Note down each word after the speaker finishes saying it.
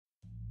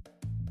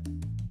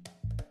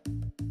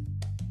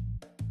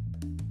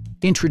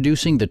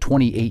Introducing the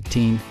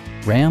 2018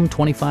 Ram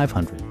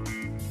 2500.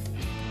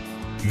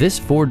 This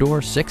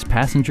four-door,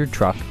 six-passenger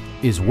truck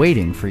is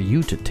waiting for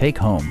you to take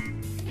home.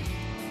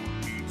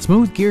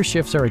 Smooth gear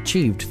shifts are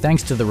achieved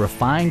thanks to the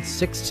refined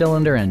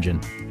six-cylinder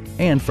engine.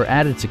 And for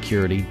added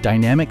security,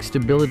 dynamic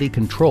stability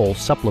control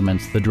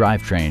supplements the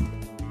drivetrain.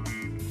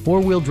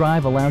 Four-wheel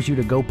drive allows you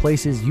to go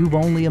places you've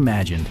only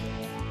imagined.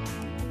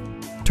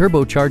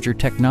 Turbocharger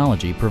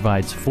technology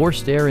provides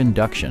forced air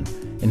induction,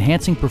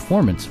 enhancing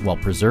performance while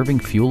preserving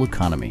fuel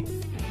economy.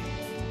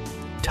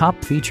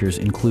 Top features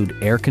include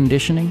air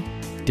conditioning,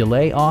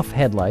 delay-off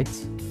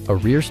headlights, a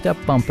rear step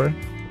bumper,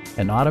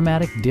 an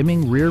automatic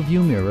dimming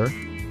rear-view mirror,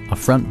 a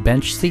front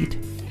bench seat,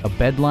 a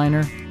bed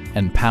liner,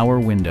 and power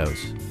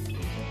windows.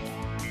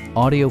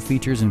 Audio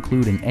features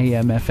include an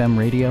AM/FM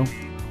radio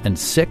and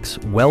 6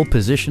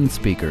 well-positioned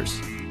speakers.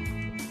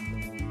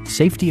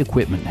 Safety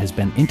equipment has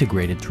been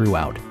integrated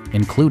throughout,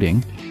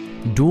 including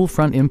dual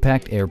front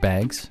impact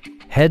airbags,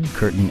 head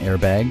curtain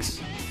airbags,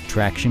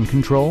 traction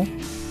control,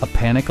 a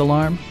panic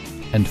alarm,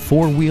 and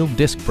four-wheel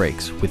disc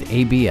brakes with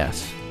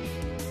ABS.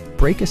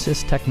 Brake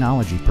assist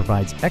technology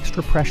provides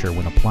extra pressure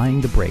when applying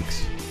the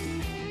brakes.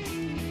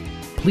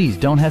 Please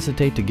don't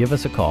hesitate to give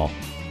us a call.